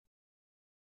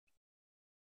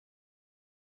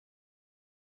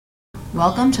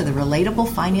Welcome to the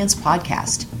Relatable Finance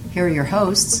Podcast. Here are your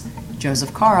hosts,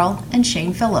 Joseph Carl and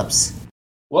Shane Phillips.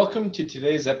 Welcome to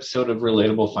today's episode of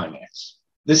Relatable Finance.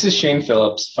 This is Shane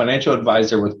Phillips, financial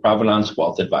advisor with Provenance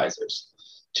Wealth Advisors.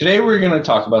 Today we're going to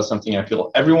talk about something I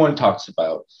feel everyone talks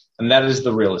about, and that is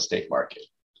the real estate market.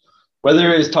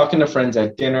 Whether it is talking to friends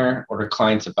at dinner or to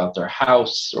clients about their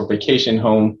house or vacation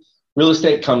home, real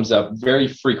estate comes up very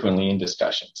frequently in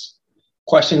discussions.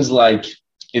 Questions like,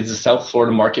 is the South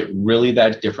Florida market really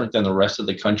that different than the rest of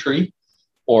the country?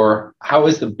 Or how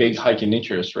has the big hike in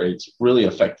interest rates really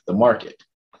affected the market?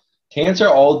 To answer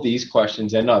all of these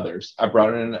questions and others, I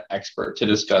brought in an expert to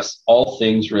discuss all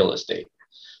things real estate.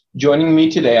 Joining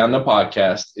me today on the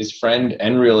podcast is friend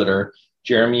and realtor,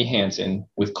 Jeremy Hanson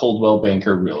with Coldwell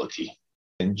Banker Realty.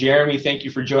 And Jeremy, thank you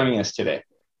for joining us today.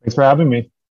 Thanks for having me.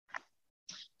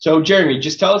 So Jeremy,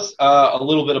 just tell us a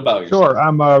little bit about yourself. Sure.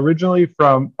 I'm originally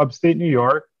from upstate New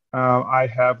York. I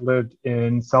have lived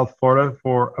in South Florida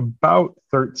for about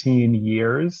 13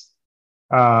 years.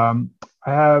 I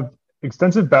have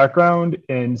extensive background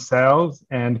in sales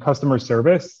and customer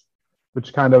service,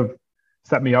 which kind of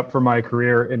set me up for my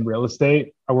career in real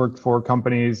estate. I worked for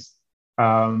companies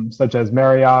such as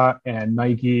Marriott and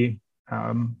Nike,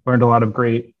 learned a lot of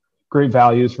great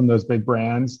values from those big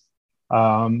brands.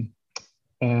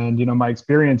 And, my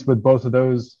experience with both of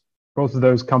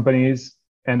those companies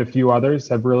and a few others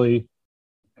have really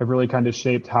kind of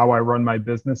shaped how I run my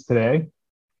business today.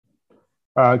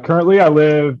 Currently, I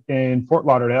live in Fort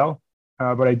Lauderdale,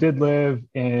 but I did live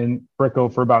in Brickell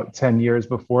for about 10 years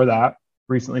before that.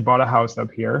 Recently bought a house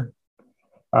up here.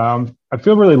 I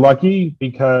feel really lucky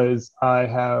because I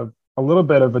have a little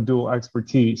bit of a dual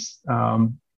expertise. I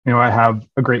have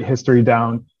a great history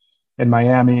down in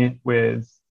Miami with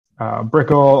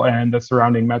Brickell and the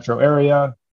surrounding metro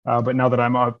area. But now that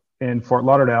I'm up in Fort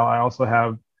Lauderdale, I also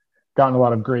have gotten a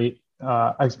lot of great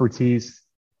expertise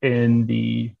in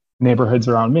the neighborhoods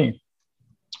around me.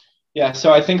 Yeah,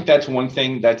 so I think that's one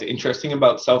thing that's interesting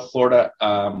about South Florida.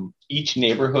 Each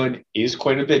neighborhood is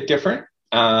quite a bit different.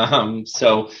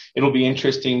 So it'll be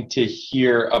interesting to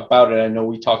hear about it. I know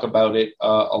we talk about it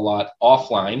a lot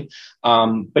offline,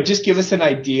 but just give us an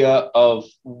idea of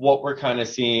what we're kind of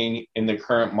seeing in the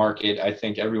current market. I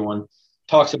think everyone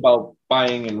talks about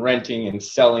buying and renting and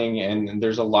selling, and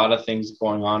there's a lot of things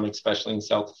going on, especially in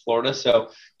South Florida. So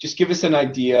just give us an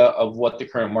idea of what the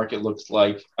current market looks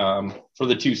like for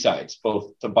the two sides,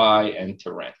 both to buy and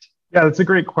to rent. Yeah, that's a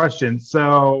great question.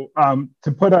 So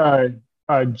to put a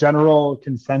general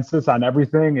consensus on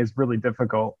everything is really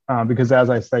difficult because, as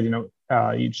I said,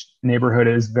 each neighborhood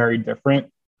is very different.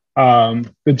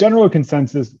 The general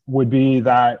consensus would be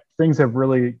that things have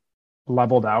really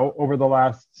leveled out over the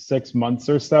last 6 months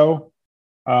or so.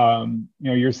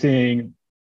 You're seeing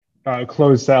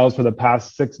closed sales for the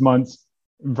past 6 months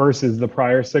versus the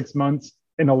prior 6 months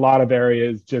in a lot of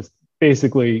areas, just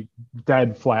basically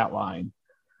dead flat line.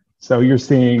 So you're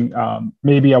seeing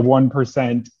maybe a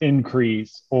 1%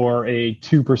 increase or a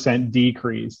 2%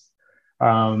 decrease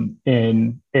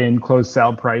in closed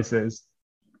sale prices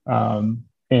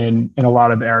in a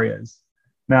lot of areas.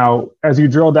 Now, as you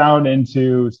drill down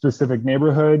into specific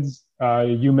neighborhoods,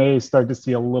 you may start to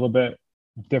see a little bit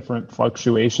different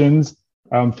fluctuations.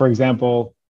 For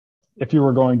example, if you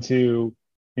were going to,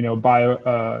 buy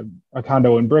a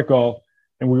condo in Brickell,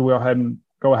 and we will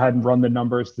go ahead and run the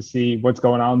numbers to see what's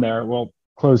going on there. Well,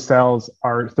 closed sales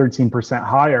are 13%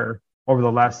 higher over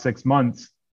the last 6 months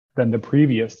than the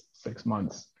previous 6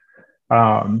 months.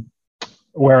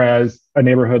 Whereas a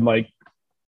neighborhood like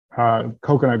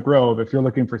Coconut Grove, if you're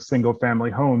looking for single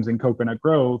family homes in Coconut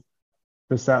Grove,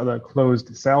 the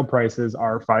closed sale prices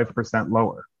are 5%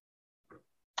 lower.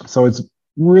 So it's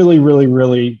really, really,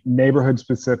 really neighborhood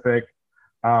specific,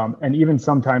 and even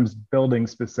sometimes building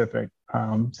specific.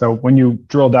 So when you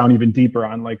drill down even deeper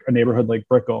on like a neighborhood like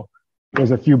Brickell,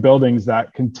 there's a few buildings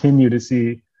that continue to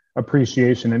see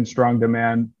appreciation and strong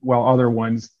demand, while other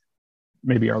ones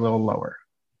maybe are a little lower.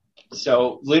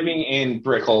 So living in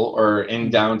Brickell or in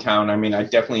downtown, I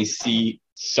definitely see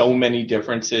so many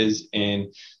differences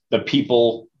in the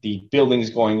people, the buildings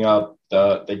going up,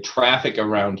 the traffic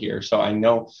around here. So I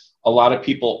know a lot of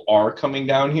people are coming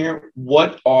down here.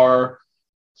 What are,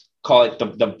 call it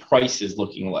the prices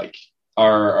looking like?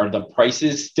 Are the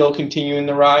prices still continuing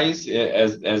to rise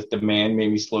as demand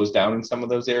maybe slows down in some of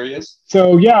those areas?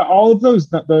 So yeah, all of those,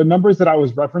 the numbers that I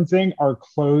was referencing are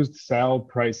closed sale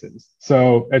prices.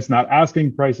 So it's not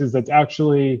asking prices, that's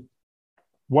actually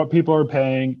what people are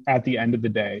paying at the end of the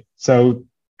day. So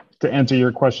to answer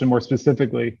your question more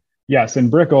specifically, yes, in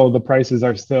Brickell, the prices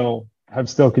have still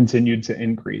continued to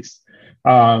increase.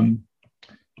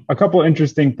 a couple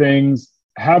interesting things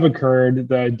have occurred.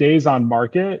 The days on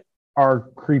market are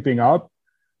creeping up,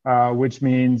 which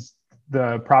means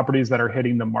the properties that are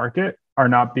hitting the market are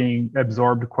not being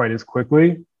absorbed quite as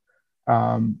quickly.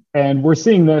 And we're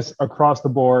seeing this across the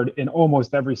board in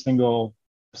almost every single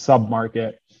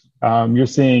submarket. You're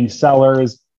seeing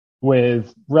sellers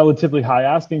with relatively high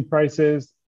asking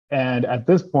prices. And at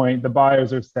this point, the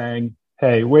buyers are saying,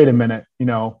 hey, wait a minute,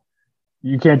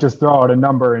 you can't just throw out a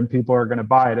number and people are going to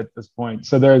buy it at this point.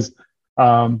 So there's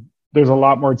a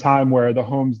lot more time where the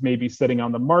homes may be sitting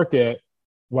on the market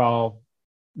while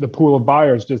the pool of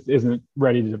buyers just isn't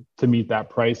ready to meet that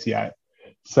price yet.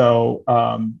 So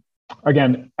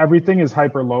again, everything is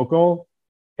hyper local.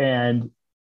 And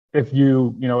if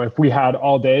we had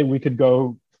all day, we could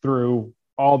go through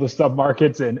all the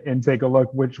submarkets and take a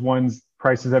look which ones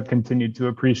prices have continued to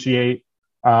appreciate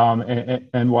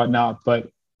and whatnot.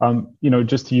 But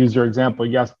just to use your example,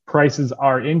 yes, prices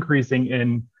are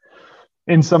increasing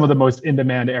in some of the most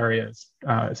in-demand areas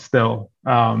still.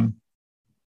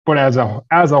 But as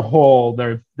a whole,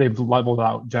 they've leveled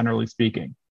out, generally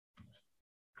speaking.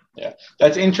 Yeah,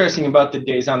 that's interesting about the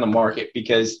days on the market,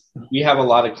 because we have a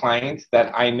lot of clients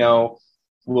that I know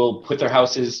will put their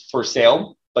houses for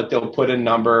sale, but they'll put a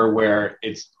number where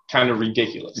it's kind of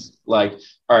ridiculous. Like,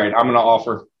 all right, I'm going to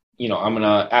offer, I'm going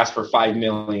to ask for 5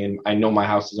 million. I know my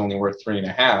house is only worth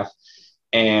 3.5.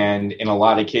 And in a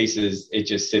lot of cases, it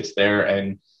just sits there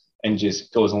and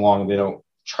just goes along. They don't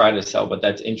try to sell, but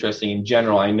that's interesting. In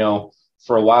general, I know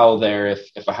for a while there,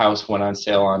 if a house went on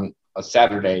sale on a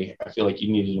Saturday, I feel like you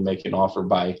needed to make an offer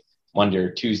by Monday or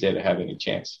Tuesday to have any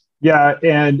chance. Yeah.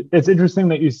 And it's interesting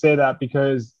that you say that,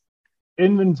 because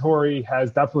inventory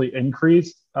has definitely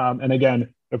increased. And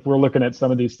again, if we're looking at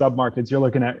some of these submarkets, you're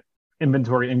looking at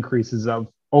inventory increases of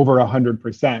over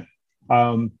 100%.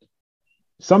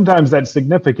 Sometimes that's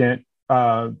significant,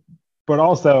 but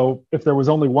also if there was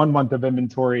only 1 month of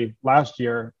inventory last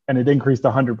year and it increased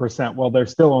 100%, well,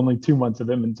 there's still only 2 months of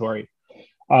inventory.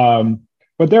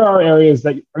 But there are areas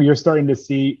that you're starting to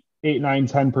see 8, 9,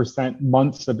 10%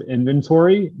 months of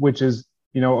inventory, which is,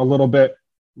 a little bit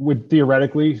would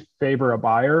theoretically favor a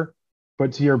buyer.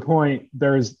 But to your point,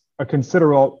 there's a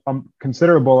considerable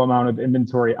amount of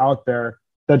inventory out there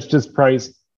that's just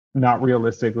priced not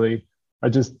realistically,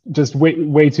 just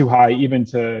way too high, even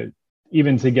to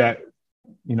get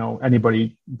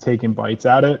anybody taking bites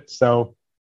at it. So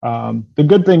the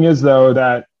good thing is, though,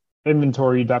 that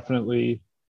inventory definitely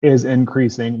is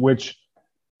increasing, which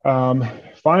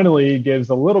finally gives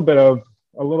a little bit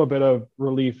of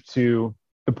relief to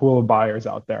the pool of buyers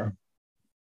out there.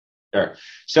 Sure.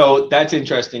 So that's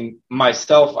interesting.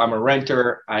 Myself, I'm a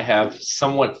renter. I have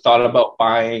somewhat thought about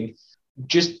buying.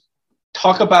 Just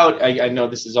talk about, I know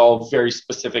this is all very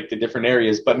specific to different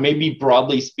areas, but maybe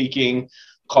broadly speaking,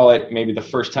 call it maybe the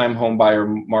first time home buyer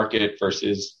market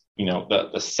versus,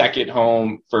 the second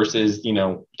home versus,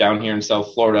 down here in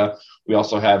South Florida, we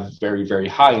also have very, very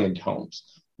high end homes.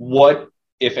 What,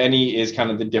 if any, is kind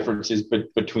of the differences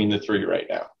between the three right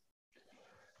now?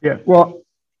 Yeah, well,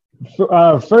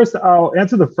 first I'll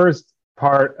answer the first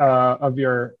part of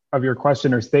your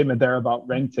question or statement there about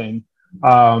renting.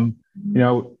 Before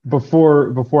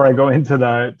I go into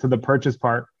the purchase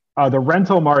part, the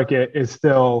rental market is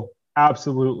still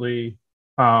absolutely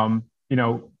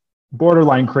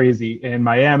borderline crazy in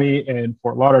Miami, in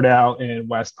Fort Lauderdale, in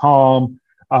West Palm.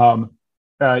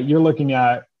 You're looking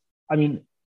at,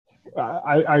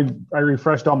 I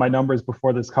refreshed all my numbers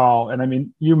before this call,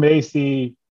 and you may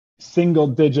see single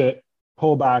digit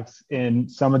pullbacks in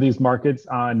some of these markets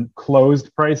on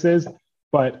closed prices,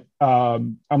 but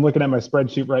I'm looking at my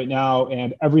spreadsheet right now,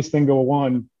 and every single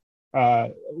one,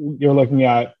 you're looking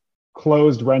at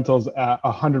closed rentals at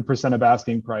 100% of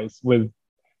asking price, with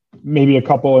maybe a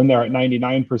couple in there at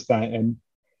 99%. And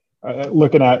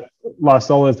looking at Las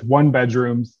Olas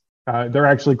 1-bedrooms, they're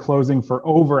actually closing for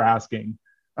over asking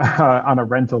on a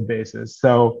rental basis.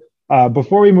 So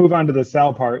before we move on to the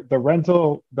sale part, the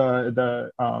rental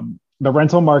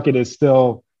market is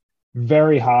still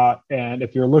very hot. And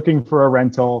if you're looking for a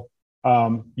rental,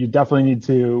 you definitely need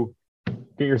to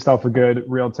get yourself a good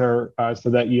realtor so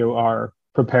that you are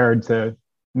prepared to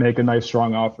make a nice,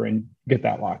 strong offer and get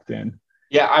that locked in.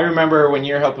 Yeah, I remember when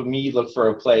you're helping me look for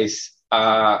a place,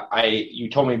 you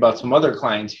told me about some other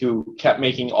clients who kept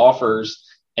making offers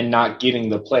and not getting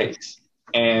the place.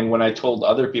 And when I told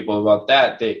other people about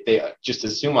that, they just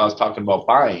assume I was talking about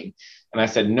buying. And I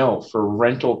said, no, for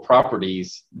rental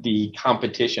properties, the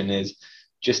competition is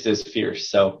just as fierce.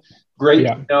 So great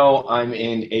to know I'm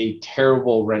in a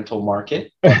terrible rental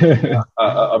market.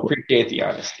 Appreciate the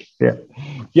honesty.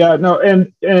 Yeah, no,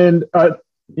 and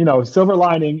silver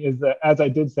lining is that, as I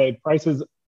did say, prices,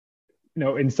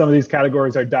 in some of these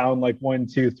categories are down like 1,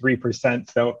 2,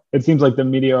 3%. So it seems like the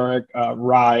meteoric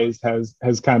rise has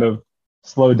kind of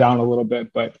slowed down a little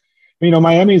bit. But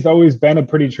Miami's always been a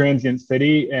pretty transient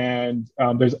city, and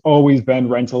there's always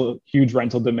been huge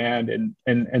rental demand, and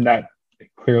that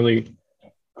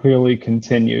clearly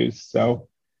continues. So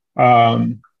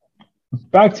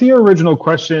back to your original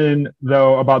question,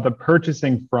 though, about the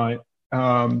purchasing front.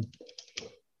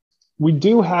 We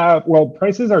do have,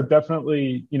 prices are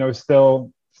definitely,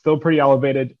 still pretty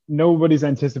elevated. Nobody's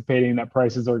anticipating that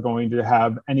prices are going to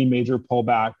have any major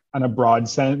pullback on a broad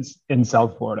sense in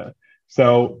South Florida.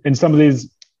 So in some of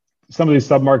these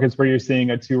submarkets where you're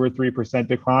seeing a 2 or 3%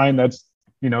 decline, that's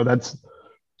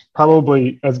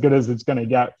probably as good as it's going to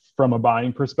get from a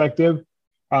buying perspective.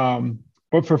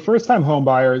 But for first-time home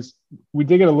buyers, we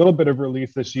did get a little bit of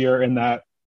relief this year in that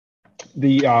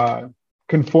the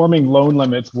conforming loan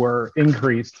limits were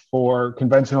increased for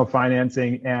conventional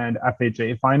financing and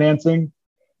FHA financing.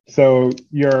 So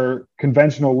your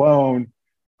conventional loan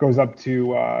went up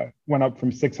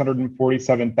from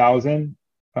 $647,000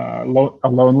 a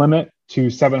loan limit to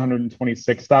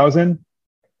 $726,000,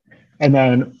 and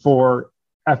then for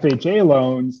FHA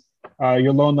loans,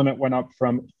 your loan limit went up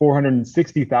from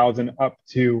 $460,000 up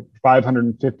to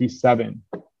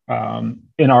 $557,000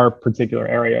 in our particular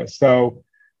area. So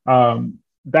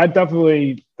that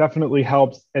definitely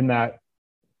helps in that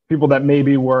people that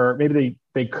maybe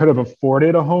they could have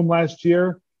afforded a home last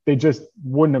year, they just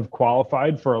wouldn't have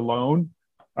qualified for a loan.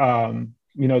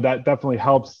 That definitely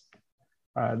helps.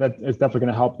 That is definitely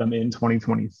going to help them in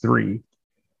 2023.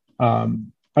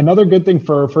 Another good thing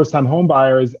for first-time home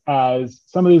buyers, as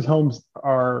some of these homes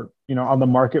are, on the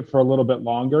market for a little bit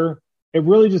longer, it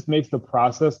really just makes the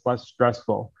process less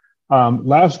stressful.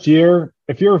 Last year,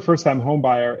 if you're a first-time home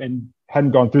buyer and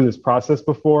hadn't gone through this process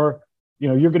before,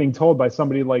 you're getting told by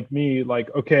somebody like me, like,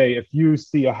 okay, if you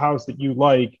see a house that you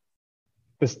like,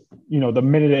 this, the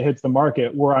minute it hits the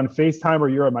market, we're on FaceTime or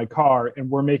you're in my car and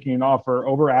we're making an offer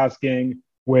over asking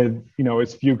with,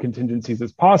 as few contingencies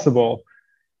as possible.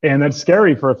 And that's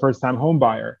scary for a first-time home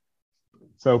buyer.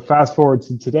 So fast forward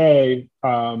to today,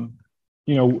 I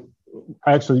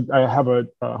have a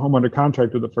home under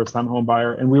contract with a first-time home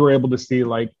buyer, and we were able to see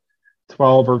like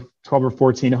 12 or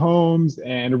 14 homes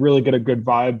and really get a good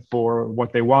vibe for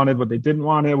what they wanted, what they didn't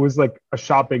want. It was like a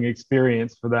shopping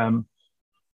experience for them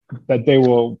that they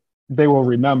will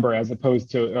remember, as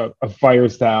opposed to a fire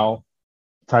sale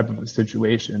type of a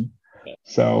situation.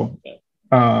 So,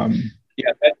 that's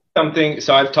something.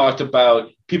 So I've talked about,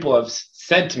 people have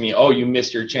said to me, "Oh, you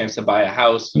missed your chance to buy a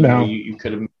house. You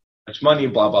could have made much money,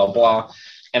 blah, blah, blah."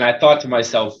 And I thought to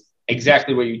myself,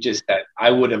 exactly what you just said.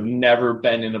 I would have never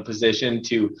been in a position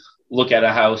to look at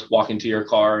a house, walk into your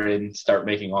car, and start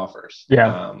making offers.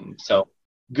 Yeah. So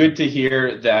good to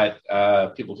hear that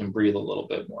people can breathe a little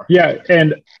bit more. Yeah,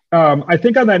 and I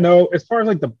think on that note, as far as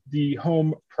like the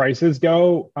home prices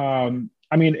go, I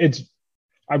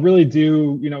really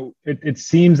do. It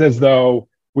seems as though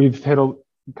we've hit a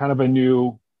kind of a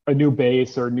new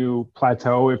base or new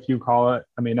plateau, if you call it.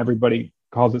 I mean, everybody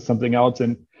calls it something else,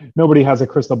 and nobody has a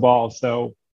crystal ball.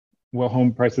 So will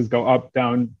home prices go up,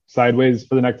 down, sideways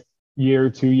for the next year,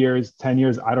 2 years, 10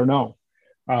 years? I don't know.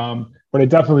 But it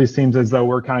definitely seems as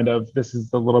though this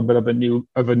is a little bit of a new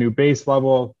base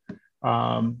level.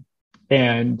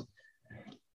 And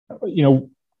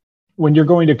when you're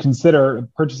going to consider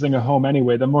purchasing a home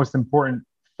anyway, the most important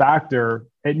factor,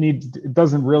 it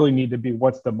doesn't really need to be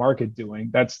what's the market doing.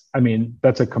 That's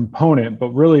a component, but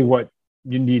really what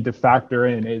you need to factor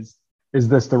in is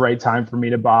this the right time for me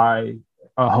to buy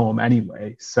a home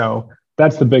anyway? So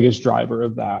that's the biggest driver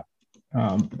of that.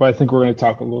 But I think we're going to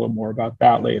talk a little more about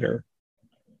that later.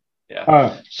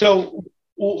 Yeah. So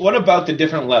what about the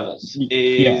different levels? Call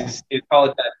it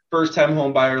that first-time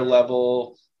home buyer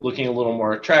level, looking a little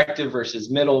more attractive, versus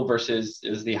middle, versus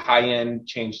is the high end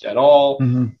changed at all?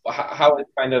 Mm-hmm. How is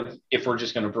kind of, if we're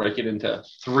just going to break it into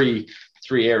three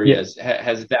areas,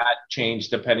 has that changed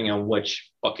depending on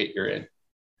which bucket you're in?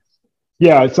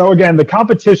 Yeah. So again, the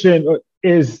competition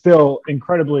is still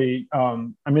incredibly,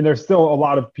 there's still a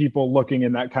lot of people looking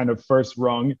in that kind of first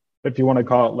rung, if you want to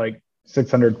call it, like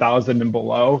 600,000 and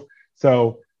below.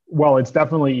 So while it's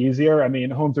definitely easier,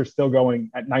 homes are still going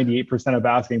at 98% of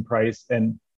asking price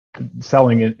and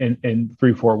selling in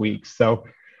 3-4 weeks. So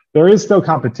there is still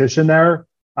competition there.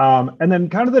 And then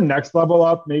kind of the next level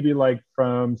up, maybe like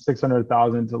from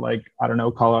 600,000 to like, I don't know,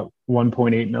 call it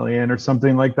 1.8 million or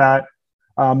something like that.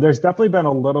 There's definitely been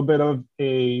a little bit of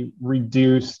a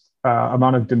reduced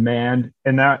amount of demand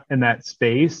in that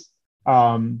space.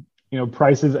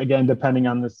 prices, again, depending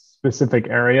on the specific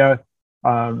area,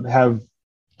 have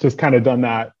just kind of done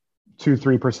that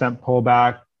 2-3%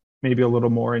 pullback, maybe a little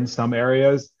more in some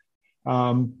areas.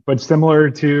 But similar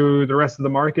to the rest of the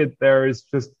market, there's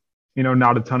just,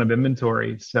 not a ton of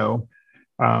inventory. So,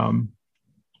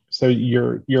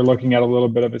 you're looking at a little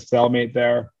bit of a stalemate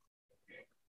there.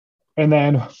 And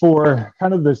then for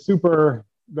kind of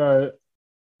the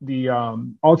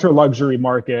ultra luxury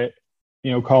market,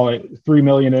 call it 3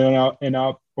 million and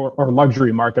up, or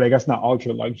luxury market, I guess not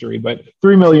ultra luxury, but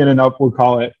 3 million and up, we'll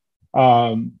call it.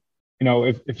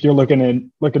 If you're looking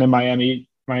in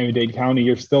Miami-Dade County,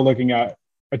 you're still looking at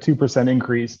a 2%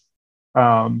 increase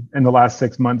in the last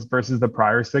 6 months versus the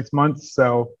prior 6 months.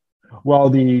 So while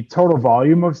the total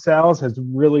volume of sales has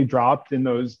really dropped in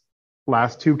those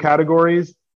last two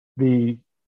categories, the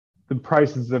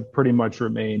prices have pretty much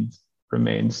remained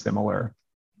similar.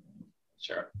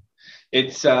 Sure.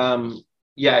 It's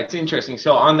it's interesting.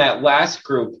 So on that last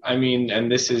group,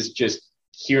 and this is just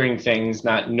hearing things,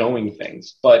 not knowing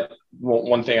things, but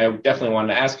one thing I definitely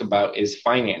wanted to ask about is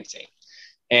financing.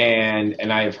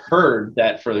 And I've heard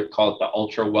that for call it the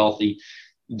ultra wealthy,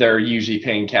 they're usually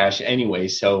paying cash anyway.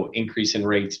 So increase in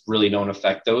rates really don't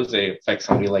affect those. They affect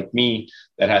somebody like me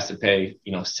that has to pay,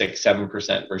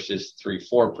 6-7% versus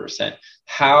 3-4%.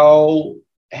 How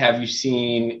have you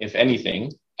seen, if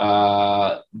anything,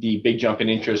 the big jump in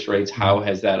interest rates? How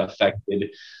has that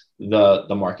affected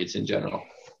the markets in general?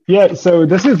 Yeah, so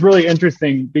this is really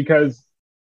interesting because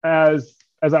as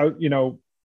I,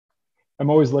 I'm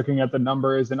always looking at the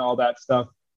numbers and all that stuff.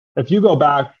 If you go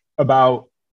back about,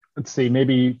 let's see,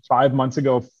 maybe 5 months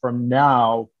ago from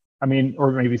now,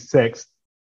 or maybe 6,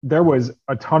 there was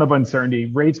a ton of uncertainty.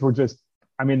 Rates were just,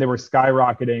 they were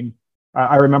skyrocketing.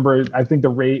 I remember, I think the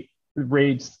rate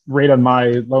on my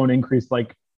loan increased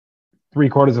like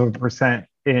 0.75%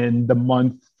 in the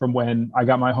month from when I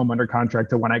got my home under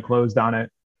contract to when I closed on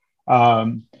it.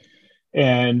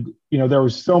 There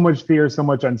was so much fear, so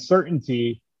much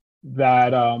uncertainty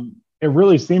that it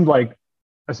really seemed like,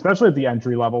 especially at the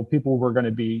entry level, people were going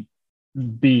to be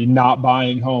not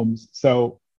buying homes.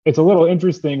 So it's a little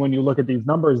interesting when you look at these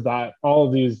numbers that all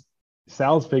of these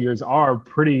sales figures are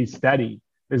pretty steady.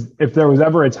 If there was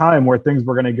ever a time where things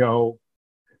were going to go,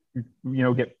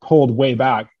 get pulled way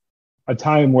back, a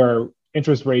time where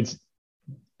interest rates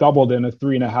doubled in a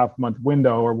 3.5 month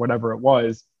window or whatever it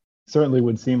was, certainly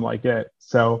would seem like it.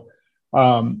 So,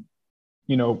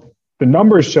 the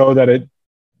numbers show that it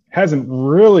hasn't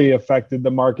really affected the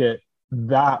market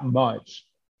that much.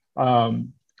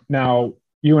 Now,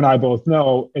 you and I both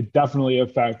know it definitely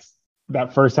affects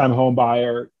that first-time home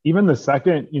buyer. Even the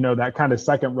second, that kind of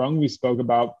second rung we spoke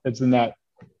about, it's in that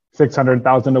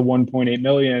 600,000 to 1.8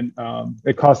 million.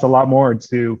 It costs a lot more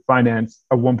to finance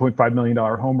a $1.5 million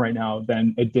home right now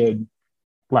than it did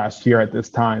last year at this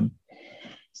time.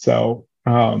 So,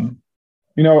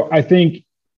 I think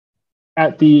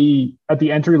at the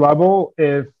entry level,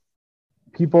 if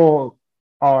people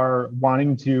are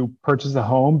wanting to purchase a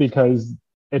home because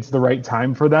it's the right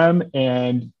time for them,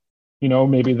 and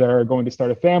maybe they're going to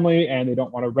start a family and they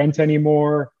don't want to rent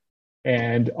anymore,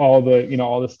 and all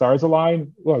the stars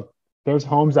align. Look, there's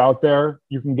homes out there.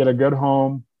 You can get a good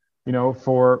home,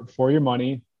 for your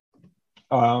money.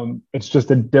 It's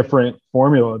just a different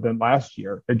formula than last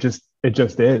year. It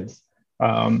just is.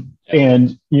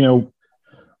 And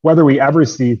whether we ever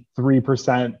see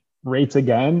 3% rates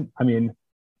again,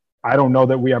 I don't know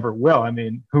that we ever will.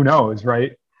 Who knows,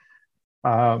 right?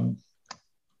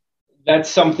 That's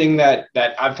something that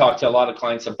I've talked to a lot of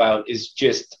clients about, is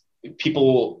just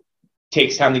people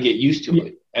takes time to get used to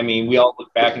it. We all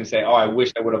look back and say, oh, I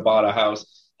wish I would have bought a house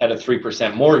at a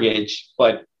 3% mortgage,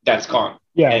 but that's gone.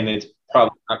 Yeah. And it's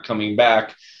probably not coming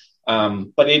back.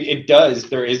 But it does.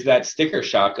 There is that sticker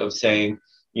shock of saying,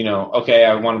 okay,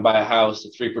 I want to buy a house, a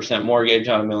 3% mortgage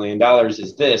on $1 million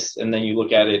is this. And then you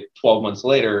look at it 12 months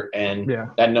later and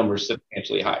that number is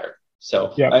substantially higher.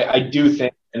 So I do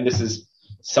think, and this is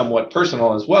somewhat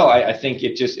personal as well, I think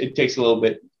it takes a little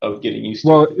bit of getting used to.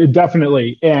 Well, it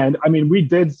definitely. And we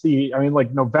did see,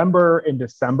 like November and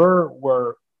December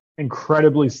were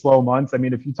incredibly slow months.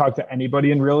 If you talk to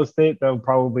anybody in real estate, they'll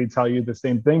probably tell you the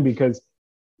same thing, because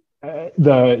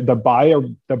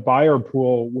the buyer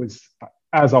pool was,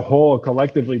 as a whole,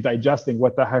 collectively digesting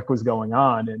what the heck was going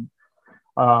on. And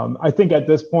I think at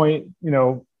this point,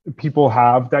 people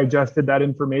have digested that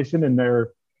information, and they're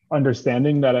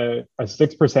understanding that a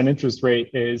 6% interest rate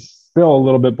is still a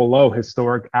little bit below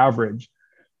historic average.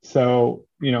 So,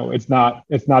 it's not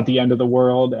the end of the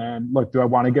world. And look, do I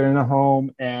want to get in a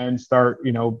home and start,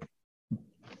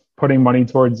 putting money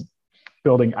towards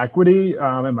building equity?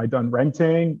 Am I done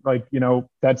renting? Like,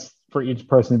 that's for each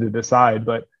person to decide.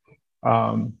 But,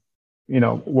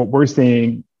 what we're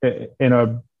seeing in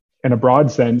a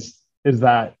broad sense is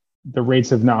that the rates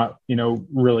have not,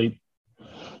 really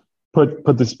put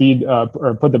the speed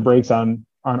or put the brakes on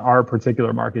our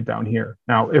particular market down here.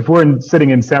 Now, if we're sitting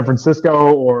in San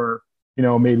Francisco or,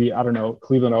 maybe, I don't know,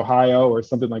 Cleveland, Ohio, or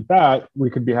something like that,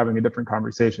 we could be having a different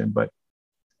conversation. But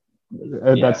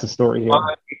that's the story here.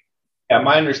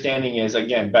 My understanding is,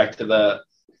 again, back to the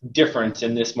difference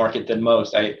in this market than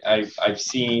most. I've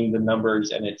seen the numbers,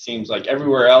 and it seems like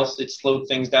everywhere else it slowed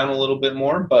things down a little bit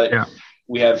more. But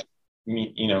we have,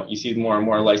 you see more and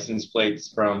more license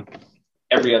plates from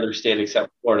every other state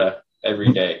except Florida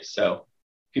every day. So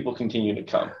people continue to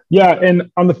come. Yeah, and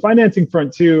on the financing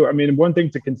front too, I mean, one thing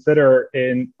to consider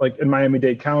in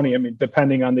Miami-Dade County, I mean,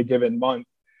 depending on the given month,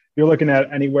 you're looking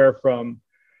at anywhere from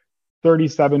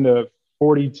 37 to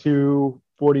 42,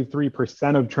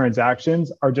 43% of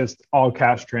transactions are just all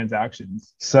cash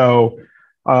transactions. So,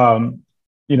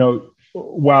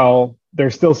 while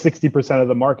there's still 60% of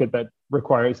the market that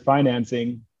requires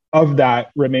financing, of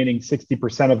that remaining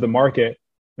 60% of the market,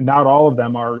 not all of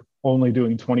them are only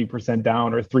doing 20%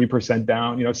 down or 3%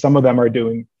 down. Some of them are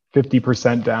doing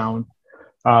 50% down,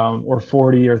 or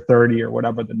 40 or 30 or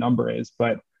whatever the number is.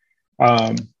 But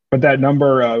that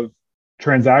number of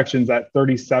transactions at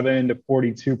 37 to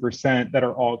 42% that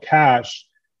are all cash,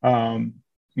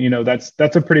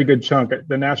 that's a pretty good chunk.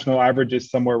 The national average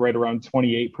is somewhere right around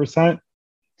 28%.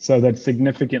 So that's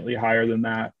significantly higher than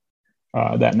that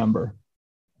number.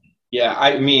 Yeah,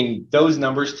 I mean, those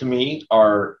numbers to me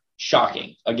are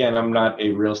shocking. Again, I'm not a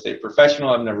real estate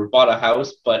professional. I've never bought a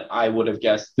house, but I would have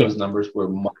guessed those numbers were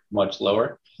much, much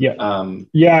lower. Yeah.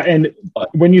 And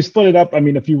when you split it up, I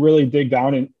mean, if you really dig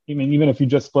down, and I mean, even if you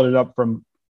just split it up from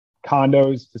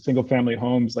condos to single family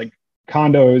homes, like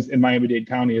condos in Miami-Dade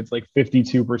County, it's like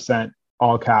 52%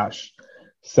 all cash.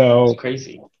 So it's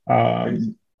crazy.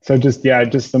 So just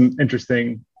some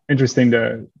interesting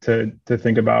to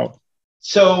think about.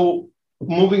 So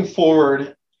moving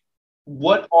forward,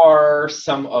 what are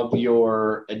some of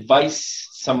your advice,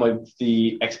 some of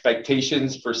the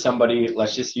expectations for somebody?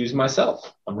 Let's just use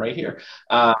myself. I'm right here.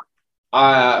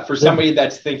 For somebody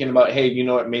that's thinking about, hey, you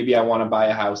know what, maybe I want to buy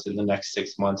a house in the next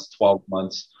 6 months, 12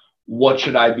 months. What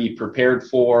should I be prepared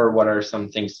for? What are some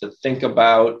things to think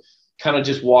about? Kind of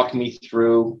just walk me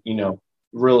through,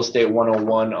 real estate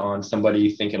 101 on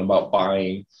somebody thinking about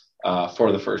buying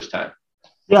for the first time.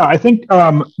 Yeah, I think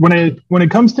when it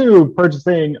comes to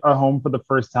purchasing a home for the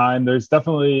first time, there's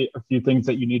definitely a few things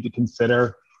that you need to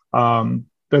consider.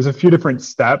 There's a few different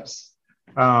steps.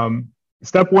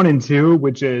 Step 1 and 2,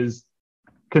 which is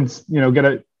get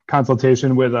a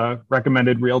consultation with a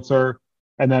recommended realtor,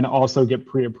 and then also get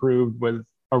pre-approved with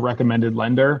a recommended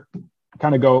lender.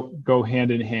 Kind of go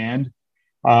hand in hand.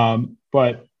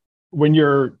 But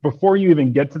before you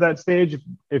even get to that stage,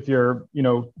 if you're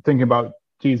thinking about,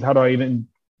 geez, how do I even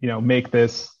make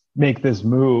this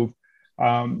move?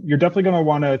 You're definitely going to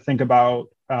want to think about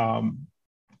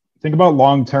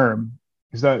long term,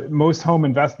 because most home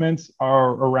investments are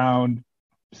around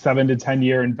 7 to 10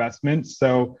 year investments.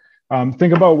 So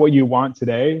think about what you want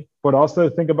today, but also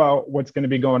think about what's going to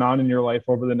be going on in your life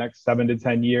over the next 7 to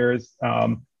 10 years.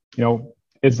 Are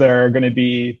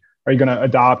you going to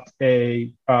adopt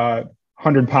a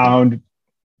 100-pound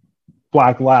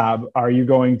black lab? Are you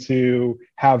going to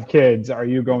have kids? Are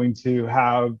you going to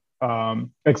have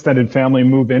extended family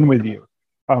move in with you?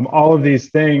 All of these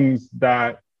things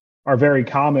that are very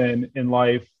common in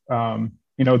life, that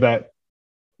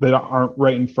aren't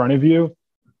right in front of you,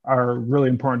 are really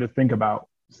important to think about.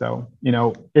 So,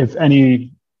 if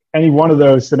any one of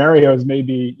those scenarios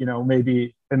maybe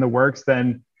in the works,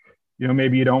 then,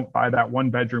 maybe you don't buy that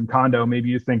 1-bedroom condo. Maybe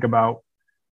you think about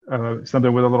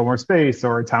something with a little more space,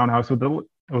 or a townhouse with a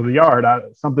yard,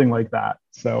 something like that.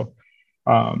 So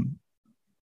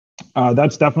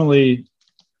that's definitely,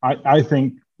 I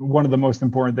think, one of the most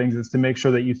important things is to make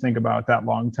sure that you think about that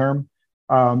long term.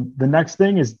 The next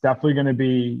thing is definitely going to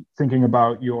be thinking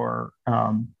about your,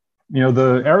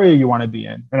 the area you want to be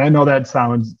in. And I know that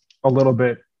sounds a little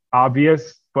bit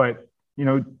obvious, but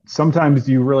sometimes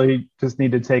you really just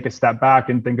need to take a step back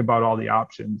and think about all the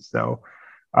options. So,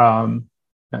 and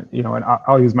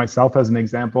I'll use myself as an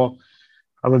example.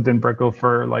 I lived in Brickell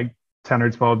for like 10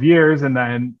 or 12 years. And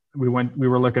then we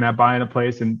were looking at buying a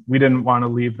place, and we didn't want to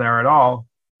leave there at all.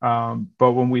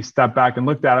 But when we stepped back and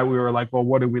looked at it, we were like, well,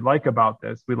 what do we like about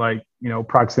this? We like,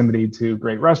 proximity to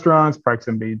great restaurants,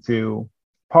 proximity to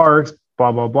parks,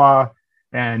 blah, blah, blah.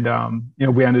 And,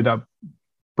 we ended up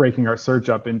breaking our search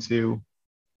up into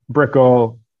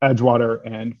Brickell, Edgewater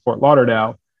and Fort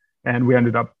Lauderdale. And we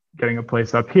ended up getting a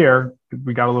place up here.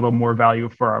 We got a little more value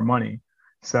for our money.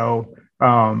 So,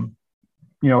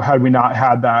 had we not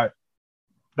had that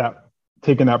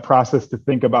taken that process to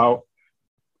think about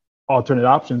alternate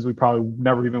options, we probably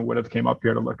never even would have came up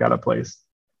here to look at a place.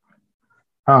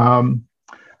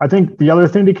 I think the other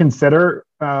thing to consider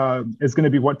is going to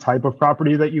be what type of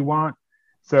property that you want.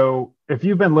 So if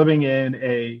you've been living in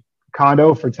a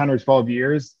condo for 10 or 12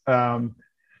 years,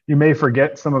 you may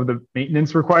forget some of the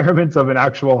maintenance requirements of an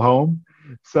actual home.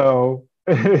 So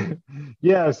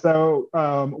yeah, so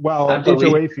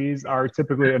HOA fees are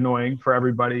typically annoying for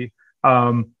everybody.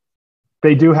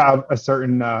 They do have a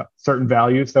certain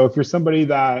value. So if you're somebody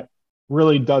that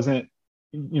really doesn't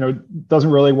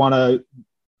really want to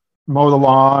mow the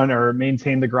lawn or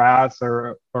maintain the grass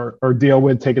or deal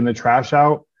with taking the trash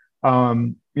out,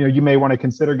 you may want to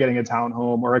consider getting a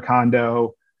townhome or a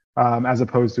condo as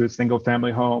opposed to a single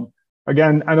family home.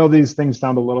 Again, I know these things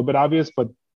sound a little bit obvious, but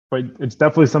it's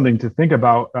definitely something to think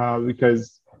about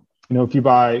because if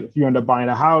you end up buying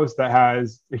a house that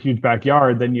has a huge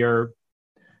backyard, then you're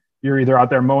either out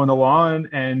there mowing the lawn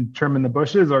and trimming the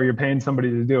bushes, or you're paying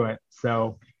somebody to do it.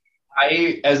 So,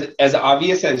 as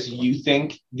obvious as you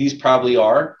think these probably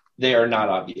are, they are not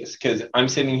obvious, because I'm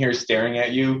sitting here staring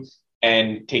at you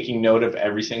and taking note of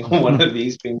every single one of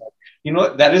these, being like, you know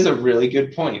what, that is a really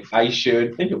good point. I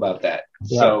should think about that.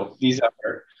 Yeah. So these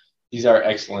are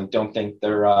excellent. Don't think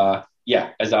they're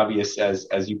as obvious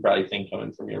as you probably think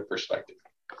coming from your perspective.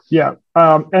 Yeah.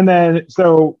 And then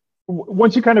so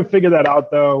once you kind of figure that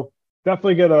out, though,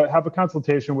 definitely have a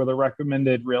consultation with a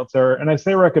recommended realtor. And I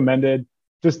say recommended,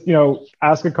 just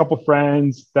ask a couple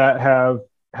friends that have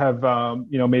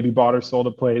maybe bought or sold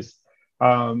a place.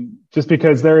 Just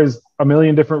because there is a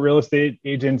million different real estate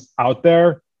agents out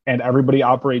there and everybody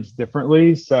operates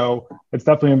differently. So it's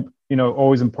definitely,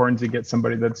 always important to get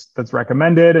somebody that's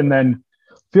recommended. And then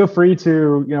feel free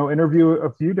to, interview a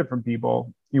few different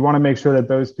people. You want to make sure that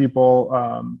those people,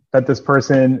 that this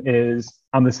person is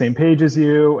on the same page as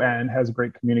you and has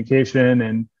great communication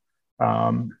and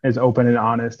is open and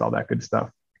honest, all that good stuff.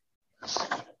 So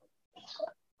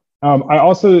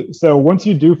once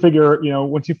you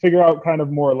figure out kind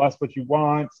of more or less what you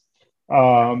want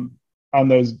on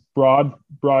those broad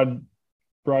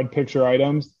picture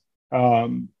items,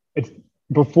 it's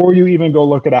before you even go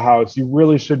look at a house, you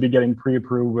really should be getting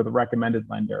pre-approved with a recommended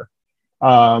lender.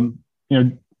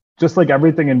 Just like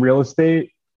everything in real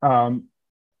estate, the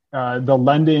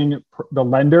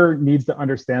lender needs to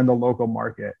understand the local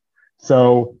market.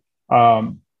 So,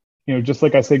 just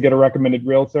like I said, get a recommended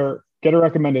realtor, get a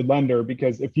recommended lender,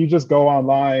 because if you just go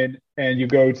online and you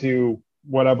go to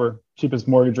whatever,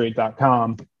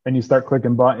 cheapestmortgagerate.com, and you start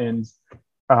clicking buttons,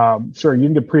 sure, you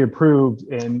can get pre-approved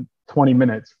in 20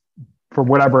 minutes for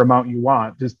whatever amount you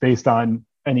want, just based on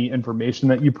any information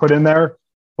that you put in there.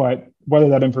 But whether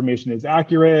that information is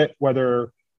accurate,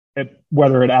 whether it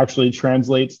actually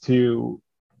translates to,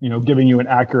 giving you an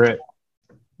accurate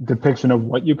depiction of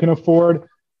what you can afford,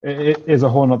 it is a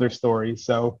whole nother story.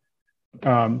 So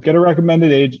get a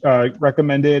recommended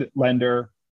lender,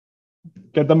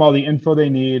 get them all the info they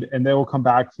need, and they will come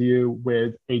back to you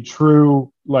with a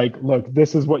true, look,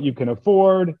 this is what you can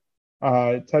afford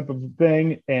type of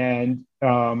thing. And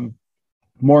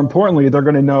more importantly, they're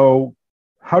going to know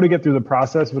how to get through the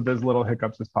process with as little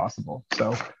hiccups as possible.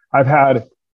 So I've had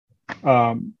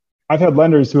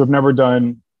lenders who have never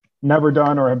done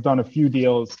or have done a few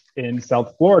deals in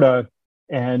South Florida,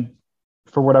 and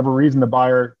for whatever reason, the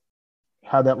buyer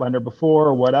had that lender before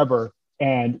or whatever.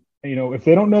 And, if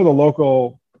they don't know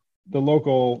the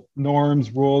local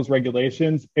norms, rules,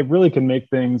 regulations, it really can make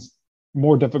things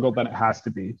more difficult than it has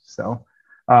to be. So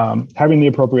having the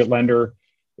appropriate lender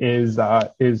is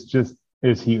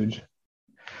huge.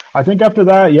 I think after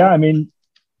that,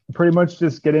 pretty much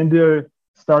just get into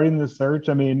starting the search.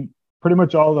 Pretty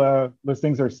much all the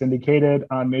listings are syndicated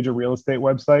on major real estate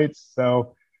websites.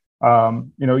 So,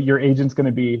 your agent's going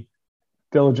to be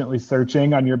diligently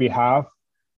searching on your behalf.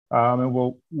 And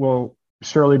we'll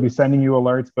surely be sending you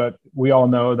alerts, but we all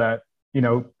know that,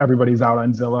 everybody's out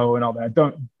on Zillow and all that.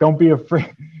 Don't be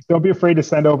afraid. Don't be afraid to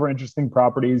send over interesting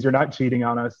properties. You're not cheating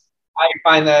on us. I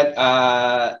find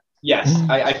that, yes,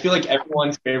 I feel like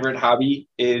everyone's favorite hobby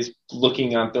is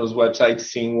looking at those websites,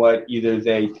 seeing what either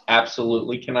they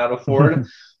absolutely cannot afford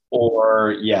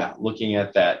or looking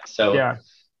at that. So yeah.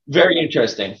 Very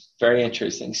interesting. Very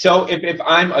interesting. So if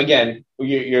I'm, again,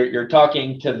 you're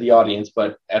talking to the audience,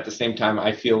 but at the same time,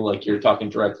 I feel like you're talking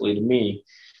directly to me.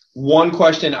 One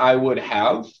question I would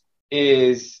have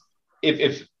is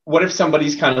if what if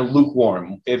somebody's kind of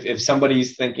lukewarm? If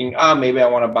somebody's thinking, maybe I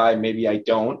want to buy, maybe I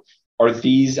don't. Are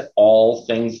these all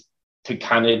things to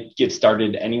kind of get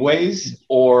started anyways?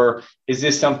 Or is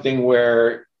this something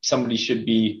where somebody should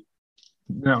be,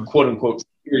 quote unquote,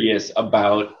 serious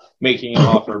about making an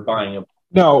offer, buying a?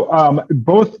 No,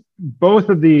 both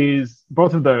of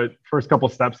the first couple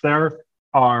steps there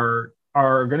are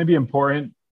going to be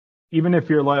important, even if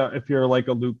you're like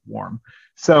a lukewarm.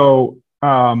 So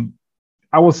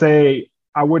I will say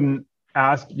I wouldn't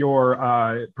ask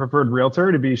your preferred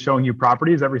realtor to be showing you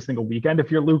properties every single weekend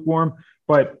if you're lukewarm,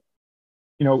 but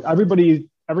everybody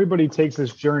takes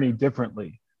this journey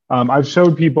differently. I've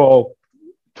showed people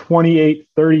 28,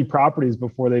 30 properties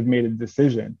before they've made a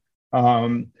decision.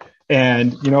 And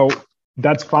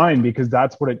that's fine, because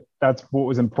that's what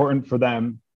was important for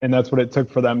them. And that's what it took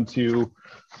for them to,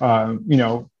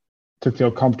 to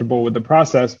feel comfortable with the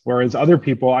process. Whereas other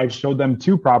people, I've showed them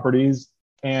 2 properties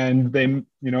and they,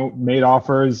 made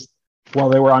offers while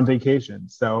they were on vacation.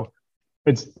 So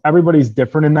everybody's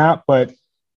different in that, but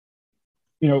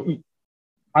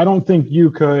I don't think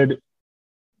you could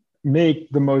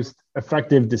make the most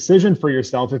effective decision for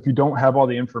yourself if you don't have all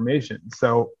the information.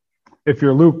 So if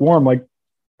you're lukewarm, like,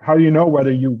 how do you know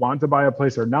whether you want to buy a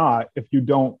place or not if you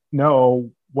don't know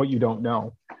what you don't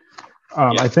know?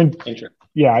 I think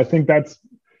that's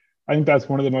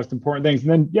one of the most important things.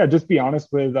 And then, just be honest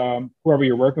with whoever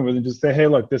you're working with and just say, hey,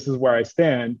 look, this is where I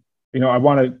stand.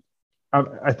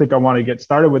 I think I want to get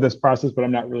started with this process, but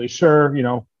I'm not really sure,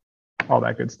 all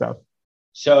that good stuff.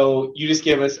 So you just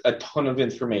gave us a ton of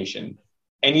information.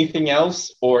 Anything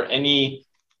else, or any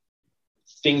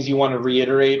things you want to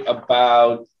reiterate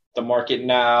about the market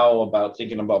now, about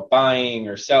thinking about buying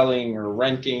or selling or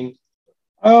renting?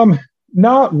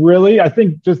 Not really. I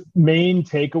think just main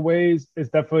takeaways is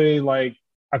definitely, like,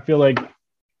 I feel like,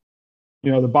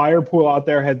 the buyer pool out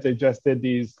there has digested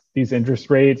these interest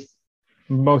rates.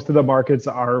 Most of the markets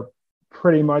are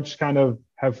pretty much kind of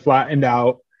have flattened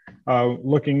out,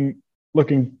 looking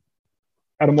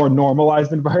at a more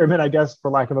normalized environment, I guess,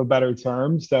 for lack of a better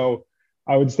term. So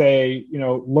I would say,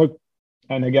 look,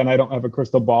 and again, I don't have a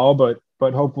crystal ball, but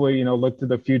hopefully, look to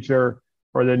the future,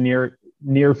 or the near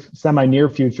semi-near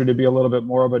future, to be a little bit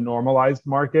more of a normalized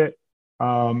market.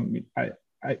 I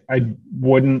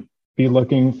wouldn't be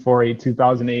looking for a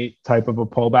 2008 type of a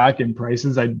pullback in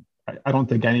prices. I don't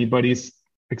think anybody's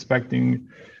expecting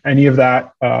any of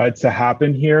that to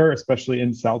happen here, especially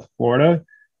in South Florida.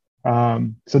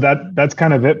 So that's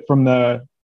kind of it from the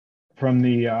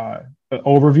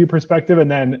overview perspective.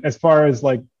 And then as far as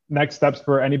like next steps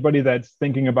for anybody that's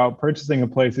thinking about purchasing a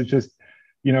place, it's just,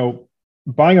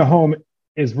 buying a home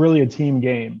is really a team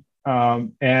game.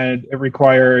 And it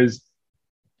requires,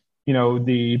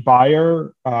 the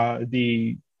buyer,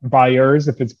 the buyers,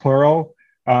 if it's plural,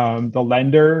 the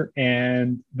lender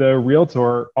and the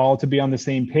realtor all to be on the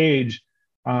same page.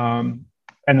 And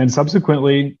then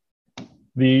subsequently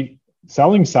the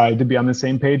selling side to be on the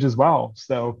same page as well.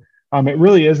 So it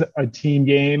really is a team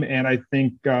game. And I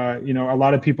think, a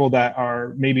lot of people that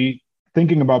are maybe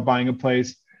thinking about buying a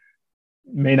place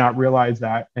may not realize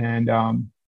that. And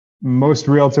most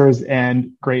realtors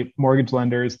and great mortgage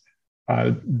lenders,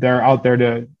 they're out there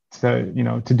to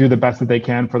do the best that they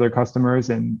can for their customers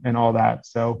and all that.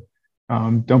 So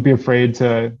don't be afraid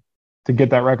to get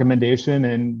that recommendation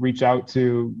and reach out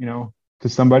to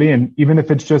somebody. And even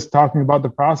if it's just talking about the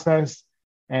process,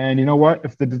 and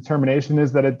if the determination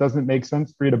is that it doesn't make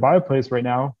sense for you to buy a place right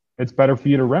now, it's better for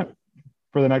you to rent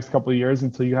for the next couple of years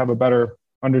until you have a better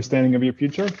understanding of your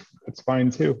future. It's fine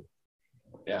too.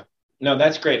 Yeah, no,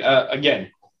 that's great.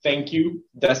 Again, thank you.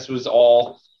 This was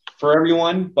all for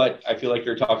everyone, but I feel like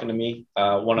you're talking to me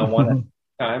one-on-one at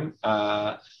the time.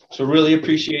 So really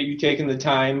appreciate you taking the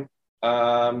time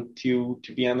to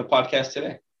be on the podcast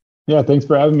today. Yeah, thanks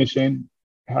for having me, Shane.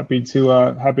 Happy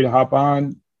to hop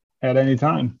on at any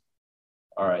time.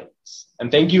 All right. And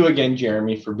thank you again,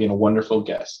 Jeremy, for being a wonderful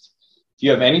guest. If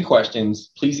you have any questions,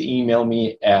 please email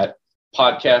me at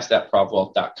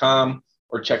podcast@provwealth.com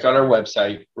or check out our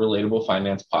website,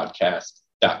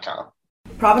 relatablefinancepodcast.com.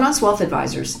 Provenance Wealth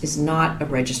Advisors is not a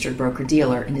registered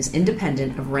broker-dealer and is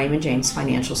independent of Raymond James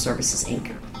Financial Services,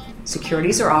 Inc.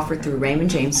 Securities are offered through Raymond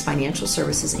James Financial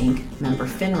Services, Inc., member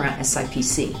FINRA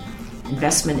SIPC.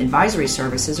 Investment advisory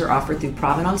services are offered through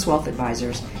Provenance Wealth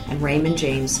Advisors and Raymond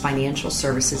James Financial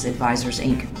Services Advisors,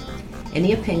 Inc.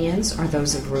 Any opinions are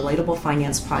those of Relatable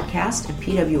Finance Podcast and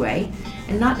PWA,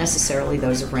 and not necessarily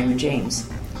those of Raymond James.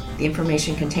 The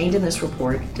information contained in this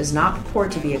report does not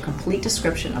purport to be a complete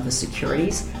description of the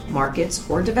securities, markets,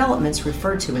 or developments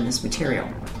referred to in this material.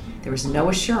 There is no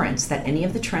assurance that any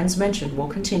of the trends mentioned will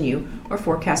continue or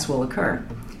forecasts will occur.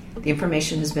 The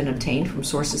information has been obtained from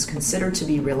sources considered to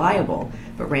be reliable,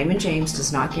 but Raymond James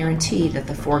does not guarantee that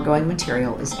the foregoing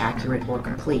material is accurate or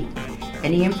complete.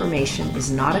 Any information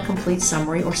is not a complete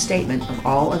summary or statement of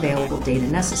all available data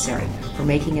necessary for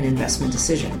making an investment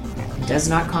decision and does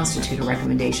not constitute a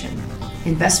recommendation.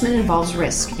 Investment involves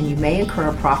risk, and you may incur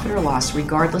a profit or loss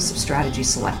regardless of strategy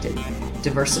selected.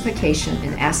 Diversification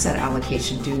and asset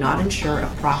allocation do not ensure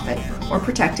a profit or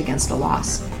protect against a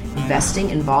loss. Investing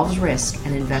involves risk,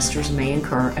 and investors may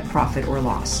incur a profit or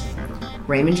loss.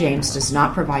 Raymond James does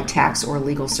not provide tax or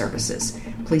legal services.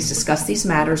 Please discuss these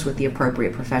matters with the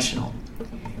appropriate professional.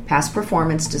 Past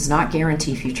performance does not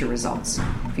guarantee future results.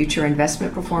 Future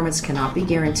investment performance cannot be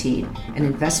guaranteed, and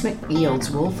investment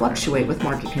yields will fluctuate with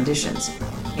market conditions.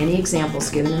 Any examples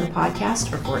given in the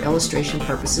podcast are for illustration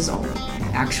purposes only.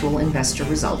 Actual investor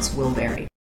results will vary.